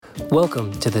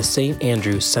Welcome to the St.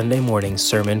 Andrew Sunday Morning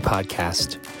Sermon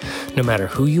Podcast. No matter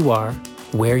who you are,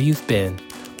 where you've been,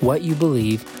 what you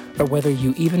believe, or whether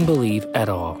you even believe at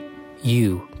all,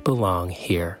 you belong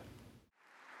here.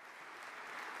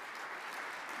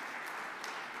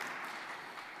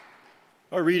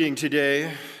 Our reading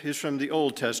today is from the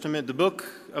Old Testament, the book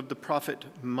of the prophet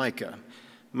Micah.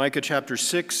 Micah chapter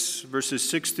 6, verses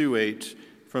 6 through 8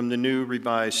 from the New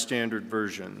Revised Standard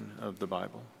Version of the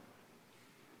Bible.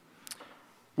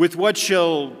 With what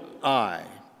shall I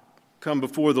come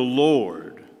before the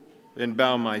Lord and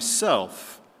bow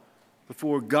myself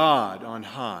before God on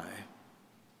high?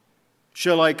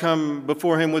 Shall I come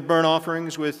before him with burnt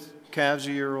offerings, with calves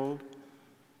a year old?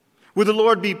 Would the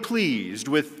Lord be pleased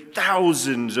with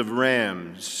thousands of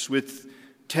rams, with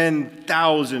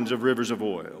 10,000s of rivers of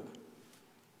oil?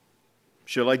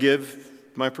 Shall I give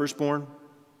my firstborn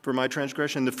for my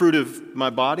transgression, the fruit of my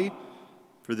body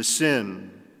for the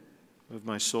sin of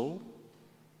my soul?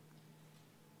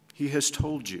 He has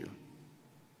told you.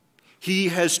 He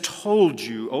has told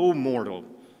you, O mortal,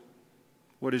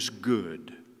 what is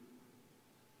good.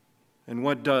 And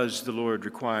what does the Lord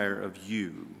require of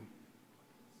you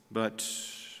but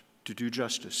to do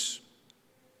justice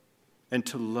and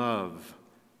to love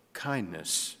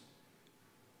kindness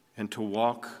and to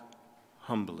walk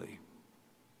humbly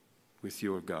with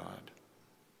your God?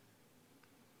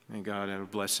 May God add a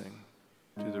blessing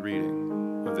to the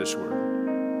reading of this word.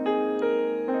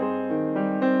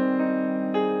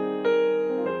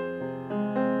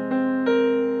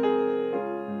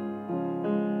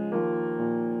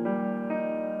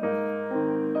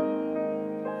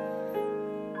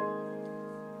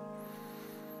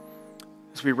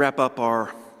 As we wrap up our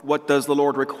What Does the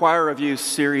Lord Require of You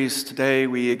series today,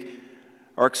 we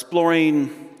are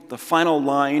exploring the final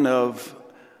line of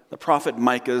the prophet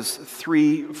Micah's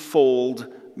threefold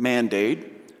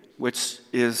mandate, which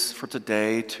is for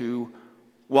today to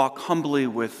walk humbly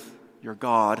with your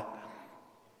God.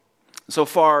 So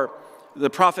far, the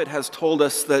prophet has told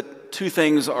us that two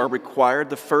things are required.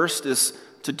 The first is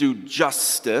to do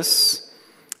justice.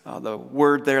 The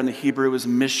word there in the Hebrew is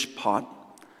mishpat.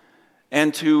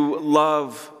 And to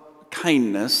love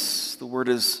kindness, the word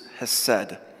is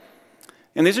hesed.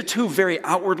 And these are two very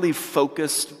outwardly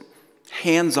focused,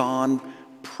 hands-on,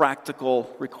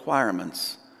 practical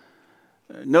requirements.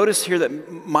 Notice here that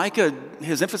Micah,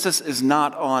 his emphasis is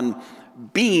not on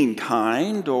being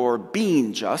kind or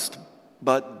being just,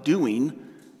 but doing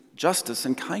justice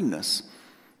and kindness.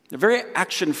 They're very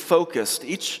action-focused.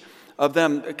 Each of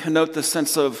them connote the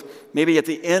sense of maybe at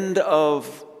the end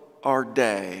of our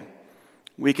day,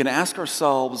 we can ask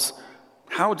ourselves,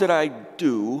 how did I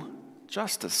do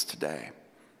justice today?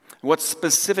 What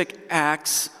specific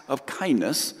acts of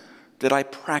kindness did I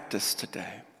practice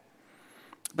today?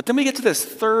 But then we get to this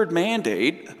third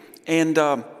mandate, and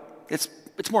it's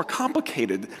more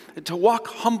complicated, to walk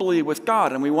humbly with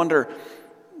God. And we wonder,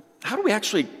 how do we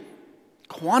actually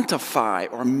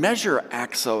quantify or measure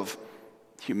acts of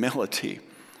humility?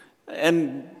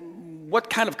 And what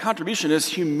kind of contribution is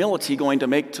humility going to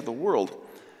make to the world?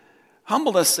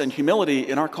 Humbleness and humility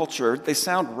in our culture, they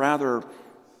sound rather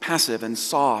passive and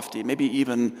soft, maybe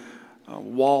even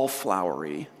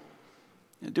wallflowery.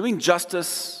 Doing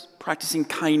justice, practicing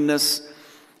kindness,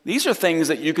 these are things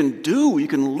that you can do. You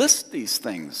can list these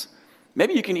things.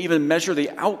 Maybe you can even measure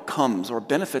the outcomes or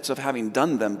benefits of having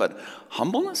done them. But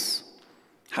humbleness?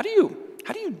 How do you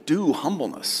do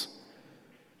humbleness?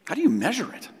 How do you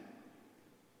measure it?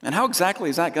 And how exactly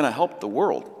is that going to help the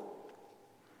world?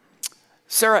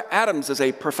 Sarah Adams is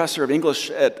a professor of English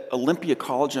at Olympia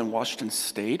College in Washington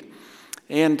State.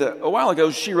 And a while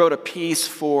ago, she wrote a piece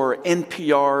for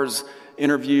NPR's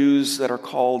interviews that are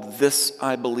called This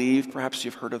I Believe. Perhaps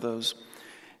you've heard of those.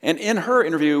 And in her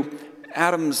interview,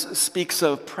 Adams speaks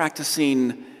of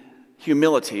practicing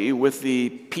humility with the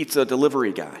pizza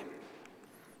delivery guy.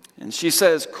 And she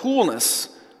says,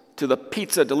 coolness to the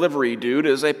pizza delivery dude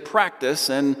is a practice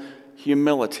in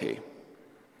humility.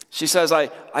 She says, I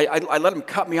let him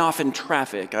cut me off in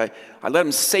traffic. I let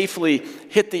him safely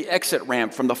hit the exit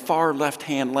ramp from the far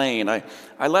left-hand lane.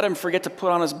 I let him forget to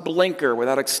put on his blinker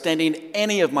without extending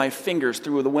any of my fingers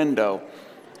through the window.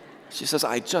 She says,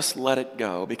 I just let it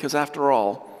go because after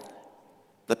all,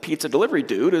 the pizza delivery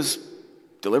dude is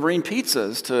delivering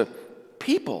pizzas to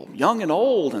people, young and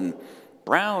old, and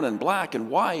brown and black and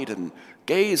white, and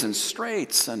gays and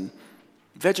straights, and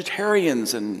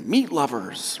vegetarians and meat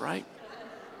lovers, right?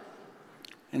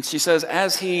 And she says,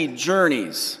 as he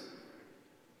journeys,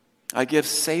 I give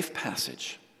safe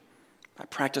passage. I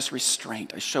practice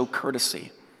restraint. I show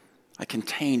courtesy. I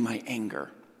contain my anger.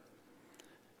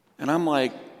 And I'm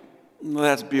like, Well,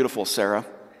 that's beautiful, Sarah.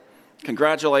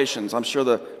 Congratulations. I'm sure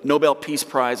the Nobel Peace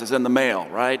Prize is in the mail,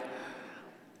 right?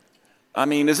 I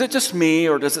mean, is it just me,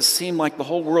 or does it seem like the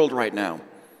whole world right now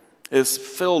is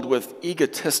filled with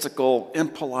egotistical,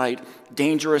 impolite,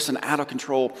 dangerous, and out of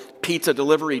control pizza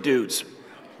delivery dudes,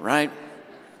 right?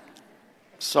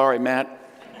 Sorry, Matt.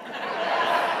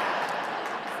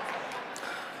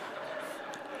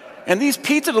 And these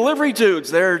pizza delivery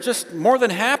dudes, they're just more than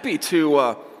happy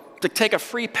to take a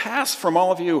free pass from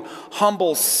all of you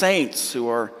humble saints who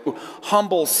are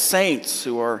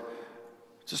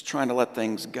just trying to let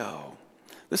things go.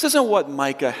 This isn't what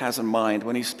Micah has in mind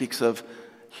when he speaks of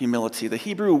humility. The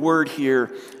Hebrew word here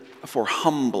for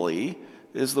humbly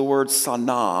is the word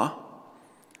sanah.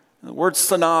 The word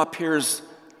sanah appears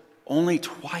only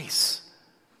twice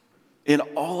in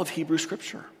all of Hebrew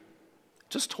Scripture.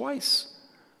 Just twice.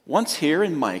 Once here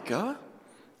in Micah,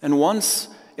 and once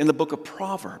in the book of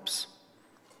Proverbs,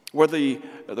 where the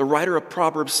writer of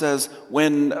Proverbs says,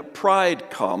 when pride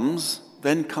comes,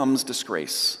 then comes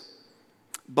disgrace.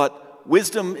 But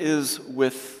wisdom is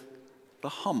with the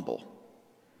humble.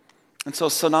 And so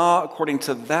sanah, according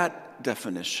to that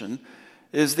definition,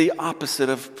 is the opposite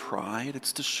of pride.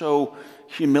 It's to show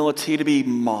humility, to be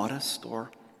modest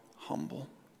or humble,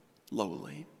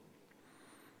 lowly.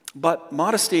 But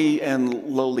modesty and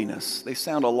lowliness, they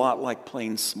sound a lot like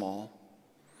plain small.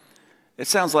 It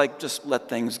sounds like just let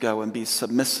things go and be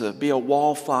submissive, be a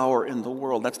wallflower in the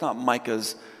world. That's not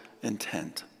Micah's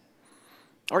intent.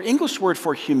 Our English word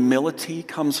for humility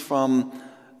comes from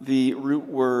the root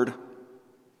word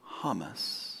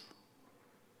humus,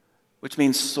 which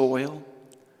means soil,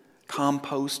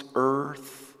 compost,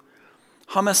 earth.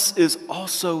 Humus is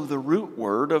also the root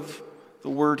word of the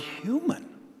word human,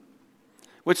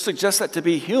 which suggests that to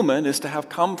be human is to have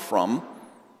come from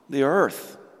the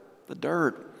earth, the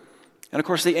dirt. And of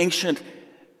course, the ancient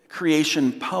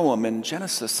creation poem in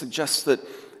Genesis suggests that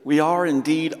we are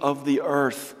indeed of the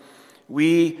earth.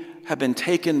 We have been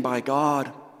taken by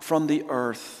God from the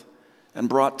earth and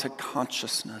brought to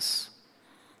consciousness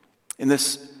in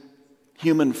this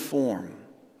human form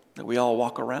that we all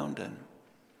walk around in. And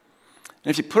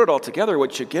if you put it all together,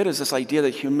 what you get is this idea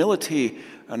that humility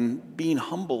and being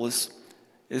humble is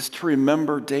to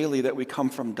remember daily that we come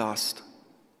from dust,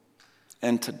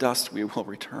 and to dust we will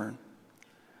return.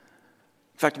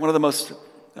 In fact, one of the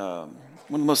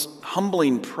most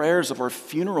humbling prayers of our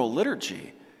funeral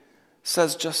liturgy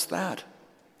says just that.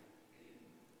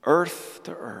 Earth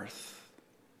to earth,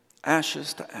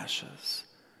 ashes to ashes,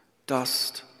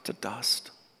 dust to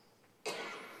dust.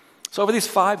 So over these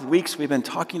 5 weeks, we've been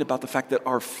talking about the fact that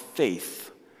our faith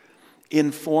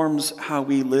informs how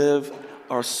we live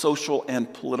our social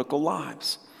and political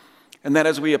lives. And that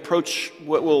as we approach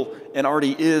what will and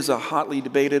already is a hotly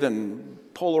debated and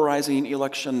polarizing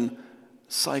election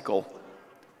cycle,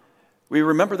 we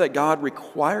remember that God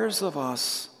requires of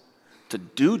us to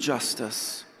do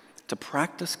justice, to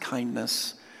practice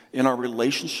kindness in our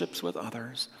relationships with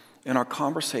others, in our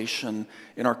conversation,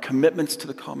 in our commitments to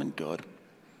the common good.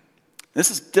 This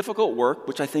is difficult work,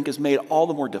 which I think is made all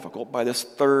the more difficult by this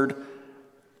third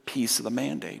piece of the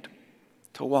mandate,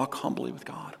 to walk humbly with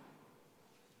God.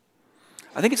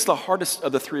 I think it's the hardest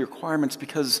of the 3 requirements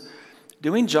because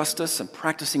doing justice and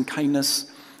practicing kindness,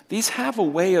 these have a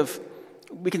way of,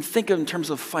 we can think of in terms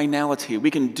of finality.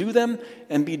 We can do them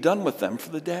and be done with them for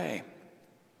the day.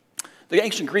 The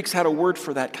ancient Greeks had a word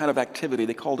for that kind of activity.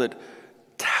 They called it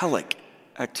telic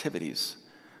activities.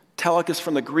 Telic is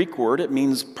from the Greek word. It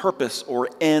means purpose or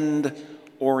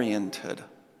end-oriented.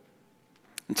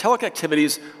 And telic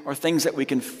activities are things that we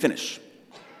can finish,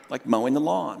 like mowing the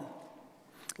lawn,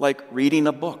 like reading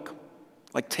a book,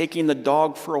 like taking the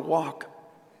dog for a walk,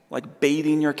 like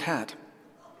bathing your cat.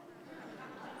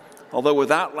 Although with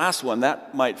that last one,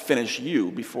 that might finish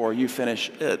you before you finish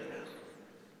it.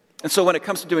 And so when it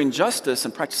comes to doing justice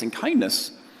and practicing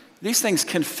kindness, these things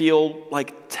can feel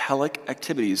like telic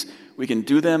activities. We can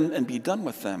do them and be done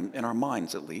with them, in our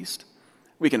minds at least.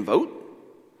 We can vote.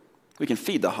 We can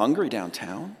feed the hungry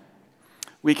downtown.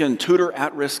 We can tutor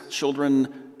at-risk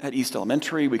children at East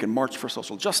Elementary. We can march for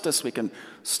social justice. We can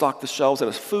stock the shelves at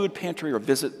a food pantry or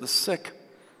visit the sick.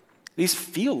 These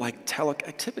feel like telic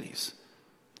activities.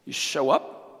 You show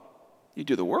up, you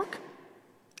do the work,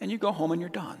 and you go home and you're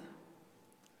done.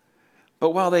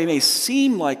 But while they may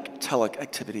seem like telic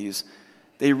activities,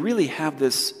 they really have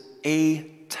this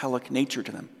atelic nature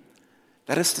to them.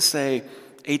 That is to say,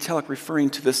 atelic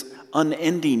referring to this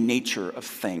unending nature of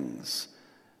things,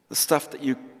 the stuff that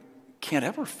you can't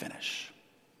ever finish.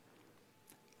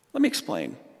 Let me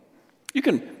explain. You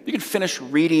can finish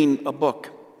reading a book,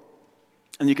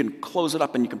 and you can close it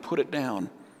up and you can put it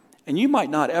down, And you might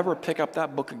not ever pick up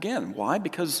that book again. Why?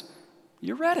 Because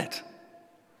you read it.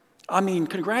 I mean,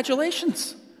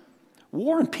 congratulations.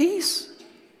 War and Peace.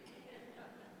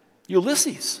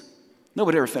 Ulysses.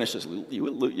 Nobody ever finishes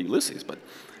Ulysses, but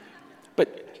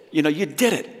you know, you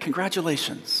did it.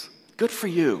 Congratulations. Good for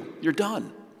you. You're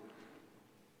done.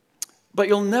 But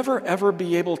you'll never, ever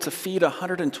be able to feed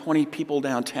 120 people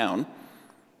downtown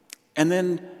and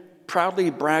then proudly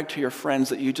brag to your friends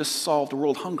that you just solved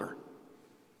world hunger.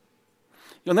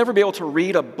 You'll never be able to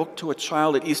read a book to a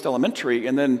child at East Elementary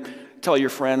and then tell your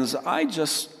friends, I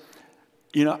just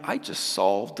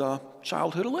solved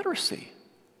childhood illiteracy.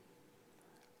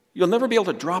 You'll never be able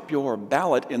to drop your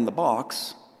ballot in the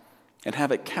box and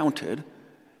have it counted,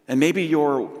 and maybe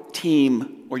your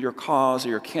team or your cause or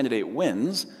your candidate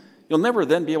wins. You'll never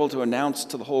then be able to announce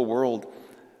to the whole world,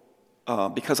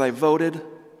 because I voted,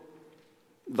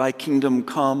 thy kingdom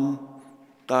come,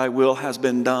 thy will has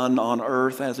been done on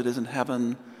earth as it is in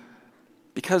heaven.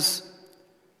 Because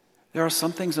there are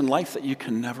some things in life that you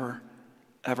can never,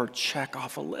 ever check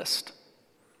off a list.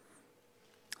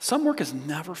 Some work is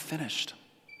never finished.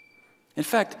 In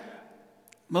fact,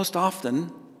 most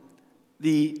often,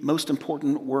 the most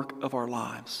important work of our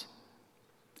lives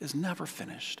is never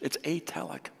finished. It's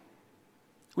atelic.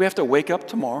 We have to wake up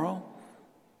tomorrow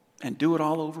and do it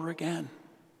all over again.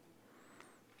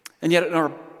 And yet in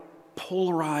our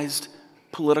polarized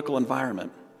political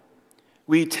environment,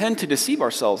 we tend to deceive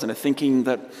ourselves into thinking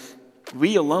that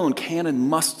we alone can and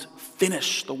must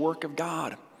finish the work of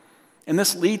God. And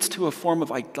this leads to a form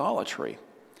of idolatry.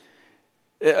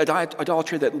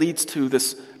 Idolatry that leads to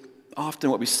this, often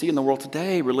what we see in the world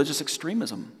today, religious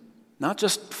extremism. Not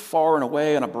just far and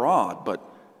away and abroad, but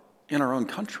in our own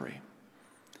country.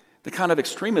 The kind of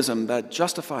extremism that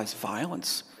justifies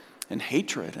violence and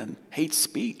hatred and hate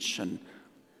speech and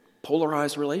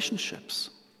polarized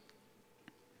relationships.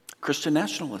 Christian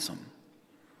nationalism.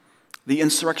 The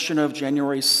insurrection of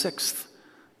January 6th.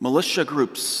 Militia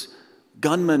groups.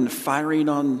 Gunmen firing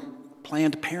on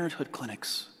Planned Parenthood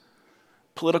clinics.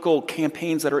 Political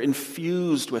campaigns that are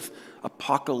infused with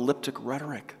apocalyptic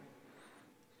rhetoric.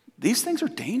 These things are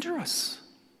dangerous.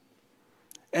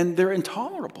 And they're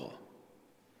intolerable.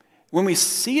 When we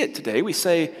see it today, we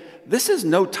say, this is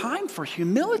no time for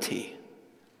humility.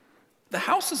 The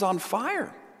house is on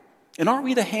fire. And aren't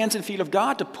we the hands and feet of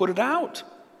God to put it out?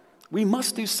 We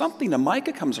must do something. And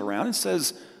Micah comes around and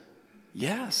says,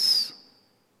 yes,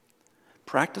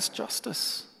 practice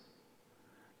justice,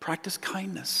 practice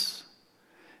kindness.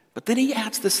 But then he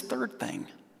adds this third thing,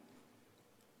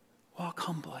 walk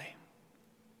humbly.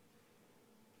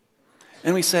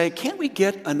 And we say, can't we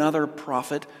get another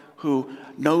prophet who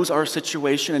knows our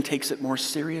situation and takes it more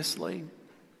seriously?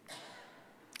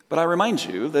 But I remind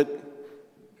you that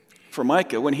for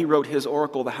Micah, when he wrote his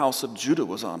oracle, the house of Judah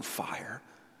was on fire.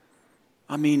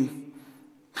 I mean,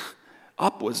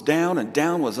 up was down and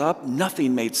down was up.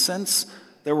 Nothing made sense.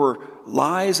 There were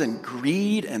lies and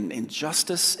greed and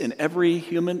injustice in every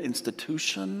human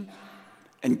institution.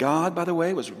 And God, by the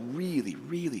way, was really,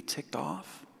 really ticked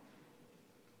off.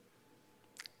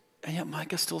 And yet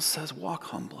Micah still says, walk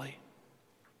humbly.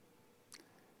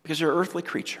 Because you're earthly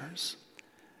creatures.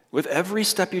 With every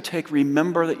step you take,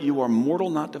 remember that you are mortal,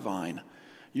 not divine.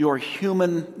 You are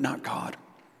human, not God.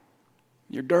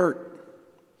 You're dirt,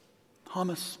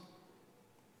 hummus.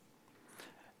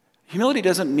 Humility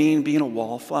doesn't mean being a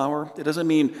wallflower. It doesn't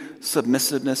mean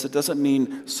submissiveness. It doesn't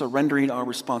mean surrendering our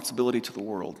responsibility to the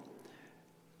world.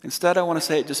 Instead, I want to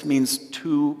say it just means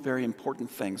two very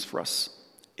important things for us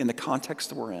in the context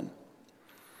that we're in.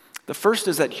 The first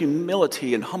is that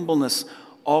humility and humbleness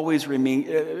always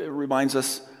reminds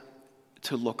us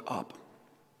to look up.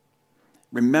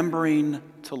 Remembering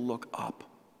to look up.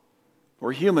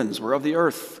 We're humans. We're of the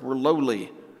earth. We're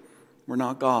lowly. We're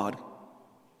not God.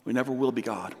 We never will be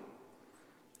God.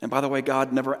 And by the way,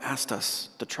 God never asked us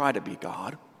to try to be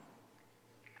God.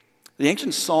 The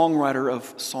ancient songwriter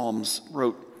of Psalms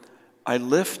wrote, I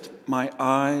lift my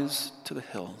eyes to the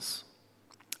hills.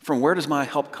 From where does my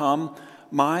help come?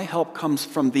 My help comes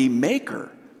from the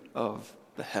maker of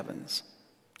the heavens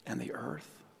and the earth.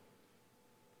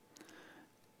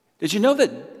 Did you know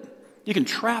that you can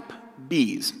trap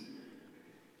bees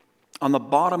on the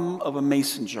bottom of a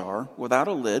mason jar without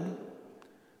a lid,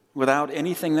 without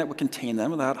anything that would contain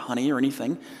them, without honey or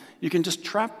anything? You can just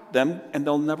trap them and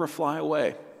they'll never fly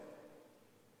away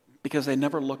because they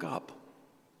never look up.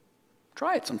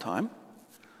 Try it sometime.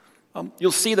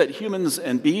 You'll see that humans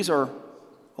and bees are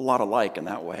a lot alike in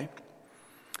that way.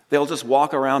 They'll just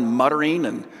walk around muttering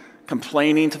and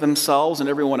complaining to themselves and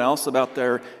everyone else about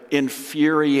their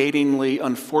infuriatingly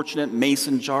unfortunate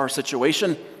mason jar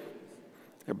situation.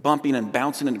 They're bumping and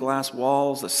bouncing into glass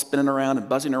walls, they're spinning around and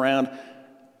buzzing around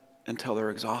until they're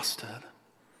exhausted.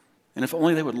 And if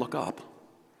only they would look up,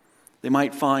 they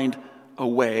might find a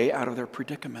way out of their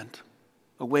predicament,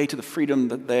 a way to the freedom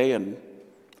that they and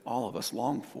all of us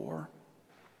long for.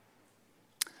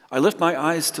 I lift my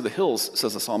eyes to the hills,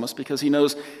 says the psalmist, because he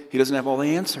knows he doesn't have all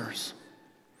the answers,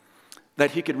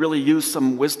 that he could really use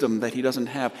some wisdom that he doesn't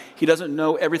have. He doesn't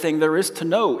know everything there is to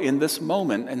know in this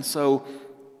moment, and so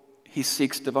he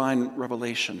seeks divine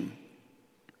revelation,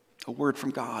 a word from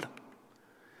God.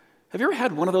 Have you ever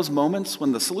had one of those moments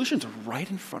when the solution's right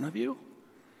in front of you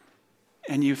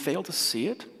and you fail to see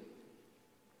it?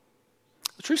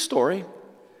 The true story.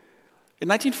 In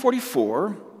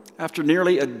 1944, after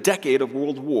nearly a decade of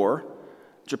World War,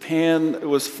 Japan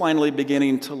was finally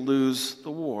beginning to lose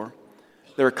the war.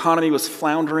 Their economy was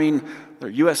floundering. Their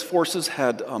U.S. forces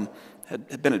had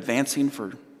been advancing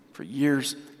for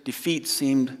years. Defeat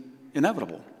seemed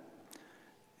inevitable.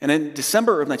 And in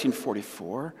December of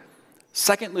 1944,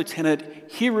 Second Lieutenant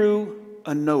Hiroo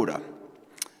Onoda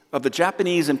of the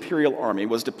Japanese Imperial Army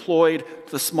was deployed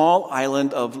to the small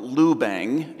island of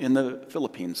Lubang in the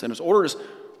Philippines, and his orders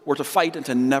were to fight and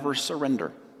to never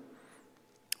surrender.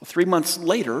 3 months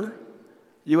later,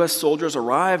 U.S. soldiers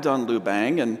arrived on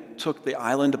Lubang and took the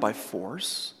island by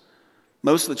force.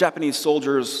 Most of the Japanese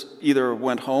soldiers either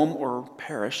went home or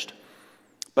perished,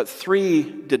 but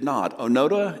 3 did not.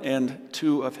 Onoda and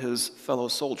 2 of his fellow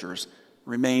soldiers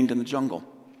remained in the jungle.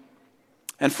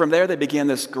 And from there, they began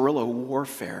this guerrilla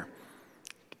warfare.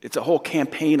 It's a whole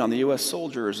campaign on the U.S.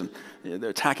 soldiers, and they're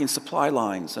attacking supply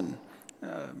lines and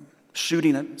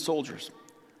shooting at soldiers.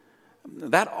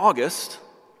 That August,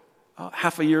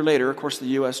 half a year later, of course, the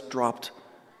U.S. dropped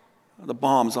the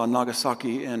bombs on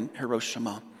Nagasaki and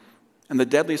Hiroshima, and the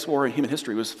deadliest war in human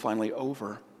history was finally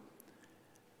over.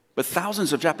 But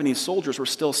thousands of Japanese soldiers were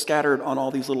still scattered on all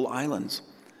these little islands.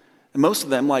 And most of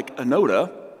them, like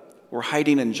Onoda, were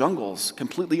hiding in jungles,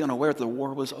 completely unaware that the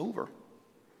war was over.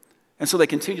 And so they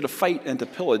continued to fight and to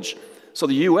pillage. So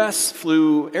the U.S.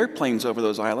 flew airplanes over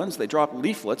those islands. They dropped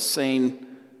leaflets saying,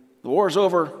 "The war's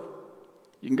over,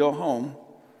 you can go home."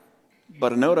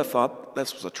 But Onoda thought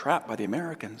this was a trap by the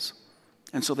Americans.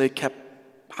 And so they kept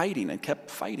hiding and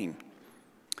kept fighting.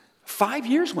 5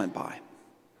 years went by.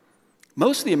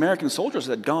 Most of the American soldiers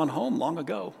had gone home long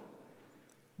ago.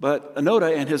 But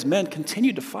Onoda and his men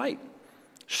continued to fight,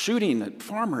 shooting at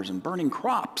farmers and burning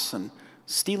crops and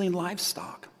stealing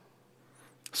livestock.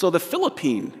 So the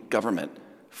Philippine government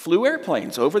flew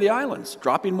airplanes over the islands,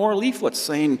 dropping more leaflets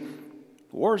saying,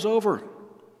 "The war's over."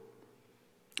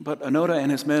 But Onoda and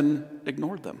his men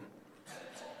ignored them.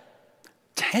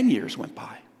 10 years went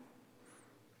by.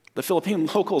 The Philippine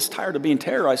locals, tired of being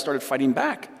terrorized, started fighting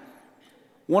back.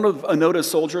 One of Onoda's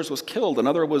soldiers was killed,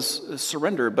 another was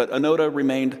surrendered, but Onoda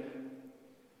remained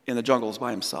in the jungles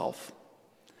by himself,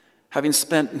 having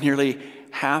spent nearly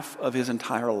half of his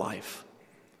entire life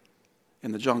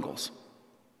in the jungles.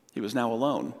 He was now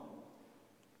alone.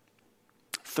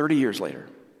 30 years later,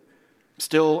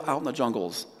 still out in the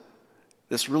jungles,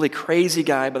 this really crazy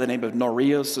guy by the name of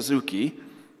Noriya Suzuki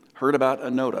heard about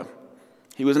Onoda.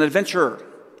 He was an adventurer,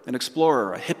 an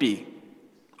explorer, a hippie,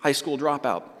 high school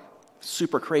dropout,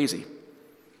 super crazy.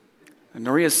 And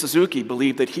Noriya Suzuki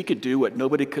believed that he could do what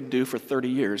nobody could do for 30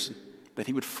 years, that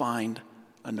he would find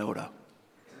Onoda.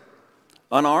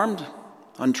 Unarmed,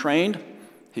 untrained,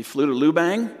 he flew to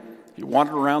Lubang. He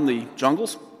wandered around the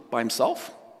jungles by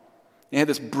himself. He had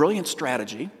this brilliant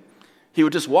strategy. He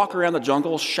would just walk around the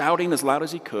jungle shouting as loud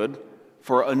as he could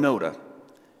for Onoda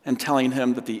and telling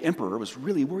him that the emperor was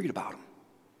really worried about him.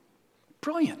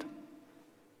 Brilliant.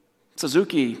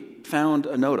 Suzuki found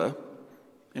Onoda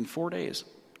in 4 days.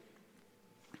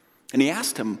 And he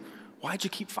asked him, "Why'd you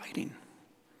keep fighting?"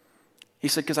 He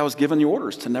said, "Because I was given the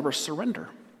orders to never surrender."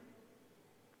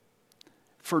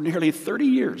 For nearly 30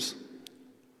 years,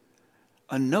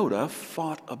 Onoda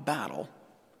fought a battle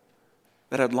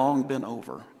that had long been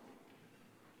over.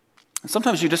 And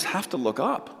sometimes you just have to look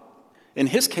up. In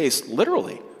his case,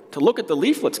 literally, to look at the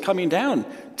leaflets coming down,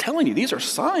 telling you these are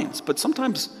signs, but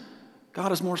sometimes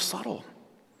God is more subtle.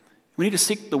 We need to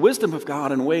seek the wisdom of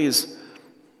God in ways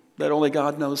that only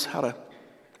God knows how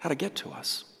to get to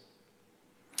us.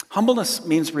 Humbleness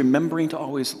means remembering to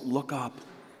always look up,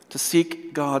 to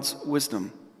seek God's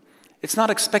wisdom. It's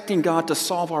not expecting God to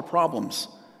solve our problems.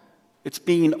 It's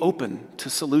being open to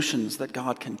solutions that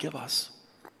God can give us.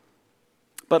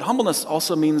 But humbleness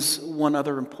also means one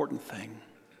other important thing.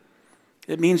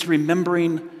 It means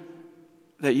remembering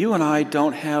that you and I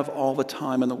don't have all the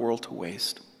time in the world to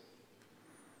waste.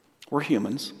 We're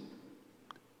humans.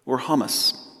 We're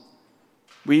hummus.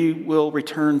 We will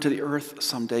return to the earth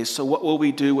someday, so what will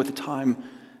we do with the time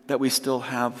that we still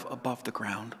have above the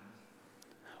ground?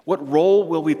 What role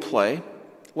will we play?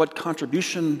 What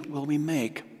contribution will we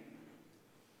make?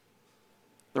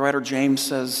 The writer James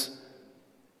says,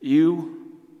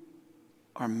 you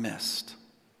are mist.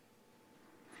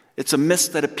 It's a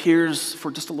mist that appears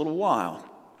for just a little while,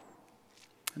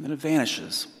 and then it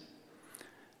vanishes.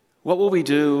 What will we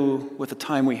do with the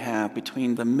time we have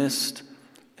between the mist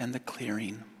and the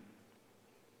clearing?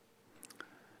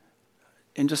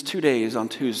 In just 2 days, on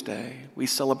Tuesday, we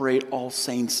celebrate All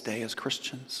Saints' Day as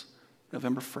Christians,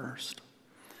 November 1st.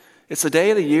 It's the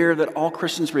day of the year that all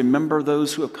Christians remember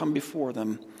those who have come before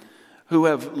them, who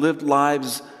have lived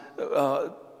lives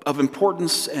of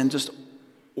importance and just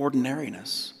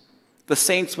ordinariness. The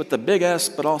saints with the big S,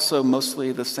 but also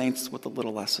mostly the saints with the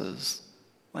little s's,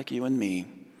 like you and me.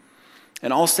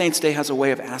 And All Saints' Day has a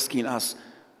way of asking us,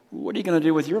 what are you going to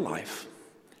do with your life?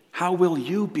 How will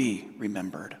you be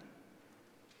remembered?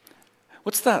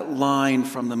 What's that line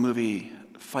from the movie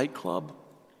Fight Club?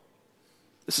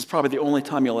 This is probably the only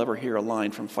time you'll ever hear a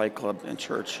line from Fight Club in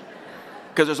church,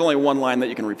 because there's only one line that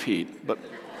you can repeat. But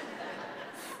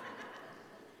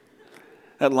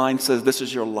that line says, this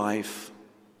is your life,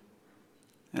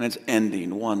 and it's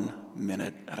ending 1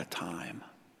 minute at a time.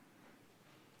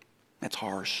 That's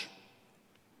harsh.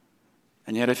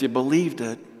 And yet, if you believed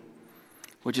it,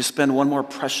 would you spend one more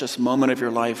precious moment of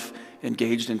your life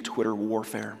engaged in Twitter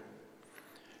warfare?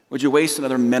 Would you waste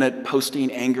another minute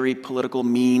posting angry political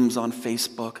memes on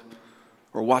Facebook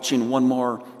or watching one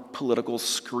more political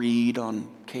screed on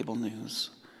cable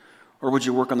news? Or would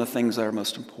you work on the things that are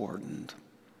most important,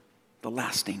 the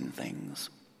lasting things?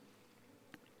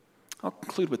 I'll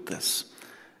conclude with this.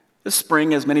 This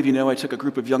spring, as many of you know, I took a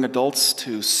group of young adults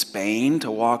to Spain to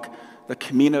walk the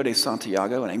Camino de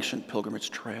Santiago, an ancient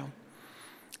pilgrimage trail.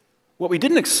 What I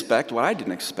didn't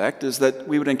expect, is that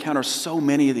we would encounter so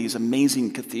many of these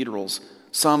amazing cathedrals,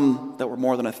 some that were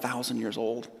more than 1,000 years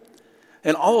old,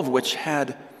 and all of which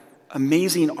had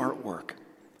amazing artwork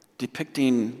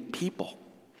depicting people.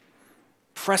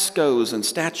 Frescoes and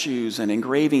statues and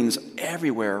engravings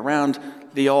everywhere around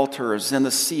the altars and the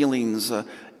ceilings,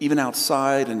 even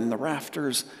outside and in the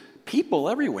rafters, people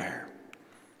everywhere.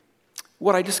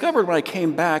 What I discovered when I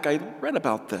came back, I read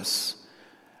about this.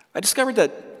 I discovered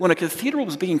that when a cathedral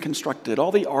was being constructed,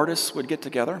 all the artists would get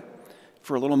together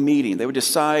for a little meeting. They would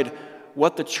decide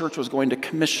what the church was going to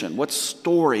commission, what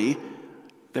story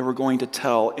they were going to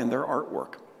tell in their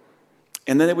artwork.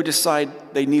 And then they would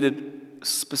decide they needed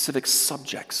specific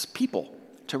subjects, people,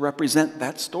 to represent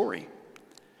that story.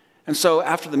 And so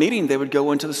after the meeting, they would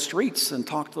go into the streets and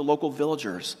talk to the local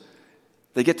villagers.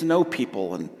 They get to know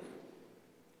people, and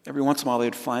every once in a while,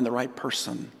 they'd find the right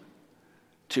person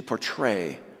to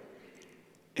portray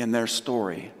in their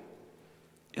story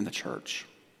in the church.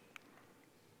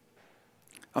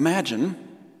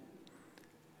 Imagine,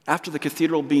 after the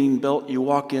cathedral being built, you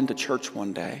walk into church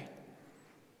one day,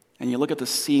 and you look at the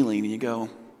ceiling and you go,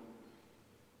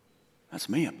 that's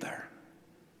me up there.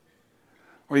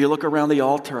 Or you look around the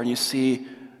altar and you see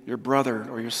your brother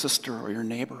or your sister or your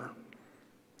neighbor.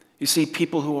 You see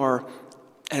people who are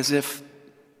as if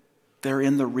they're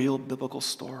in the real biblical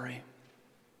story.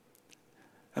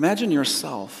 Imagine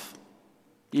yourself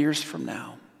years from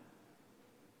now.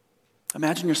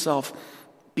 Imagine yourself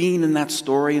being in that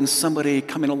story and somebody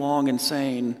coming along and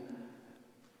saying,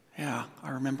 yeah, I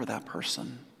remember that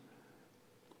person.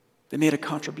 They made a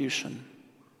contribution.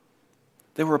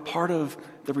 They were a part of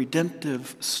the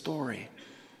redemptive story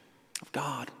of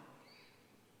God.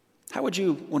 How would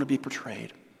you want to be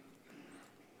portrayed?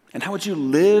 And how would you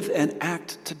live and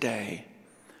act today,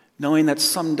 knowing that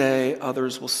someday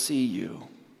others will see you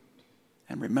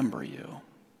and remember you?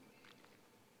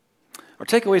 Our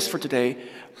takeaways for today: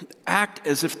 act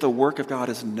as if the work of God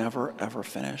is never, ever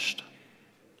finished.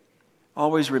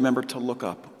 Always remember to look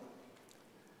up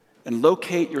and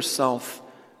locate yourself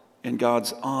in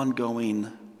God's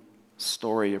ongoing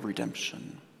story of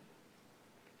redemption.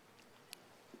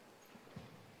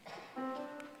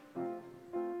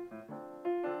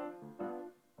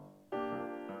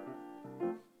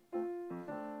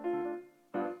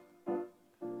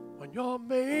 When you're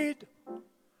made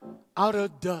out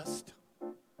of dust,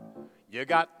 you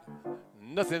got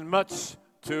nothing much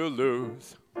to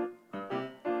lose.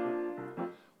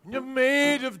 When you're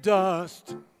made of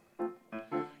dust,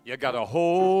 you got a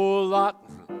whole lot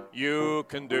you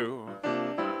can do.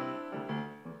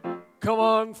 Come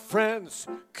on, friends,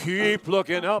 keep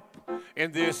looking up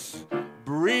in this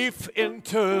brief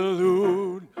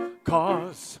interlude,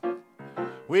 'cause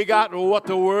we got what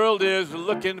the world is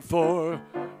looking for.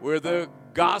 We're the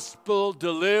gospel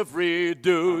delivery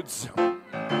dudes.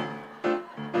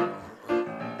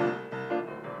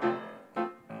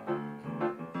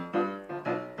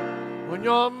 When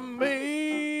you're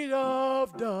made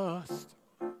of dust,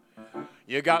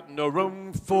 you got no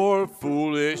room for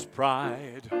foolish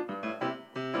pride.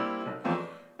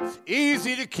 It's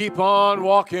easy to keep on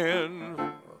walking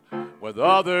with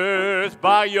others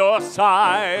by your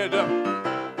side.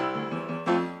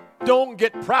 Don't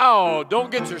get proud,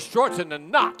 don't get your shorts in a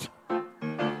knot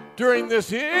during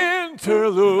this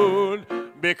interlude,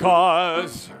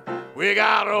 because we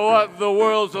got what the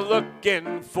world's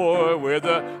looking for. We're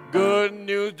the good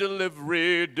news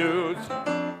delivery dudes.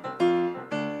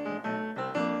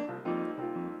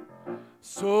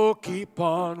 So keep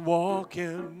on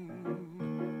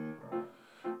walking.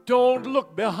 Don't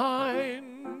look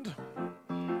behind.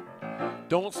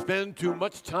 Don't spend too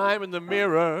much time in the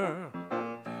mirror.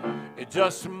 It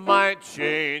just might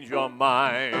change your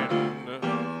mind.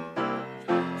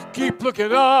 Keep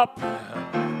looking up.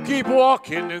 Keep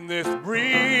walking in this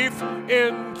brief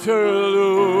interlude.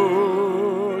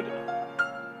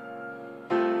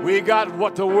 We got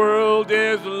what the world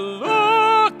is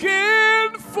looking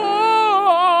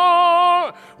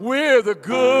for. We're the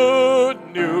good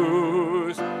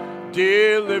news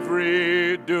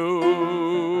delivery dudes.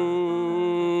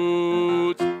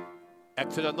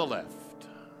 Exit on the left.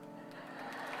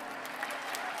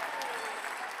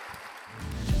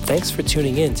 Thanks for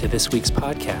tuning in to this week's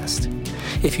podcast.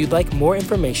 If you'd like more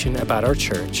information about our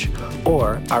church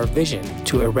or our vision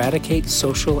to eradicate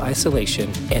social isolation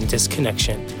and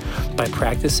disconnection by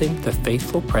practicing the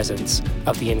faithful presence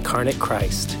of the incarnate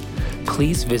Christ,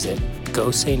 please visit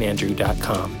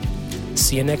gosaintandrew.com.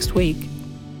 See you next week.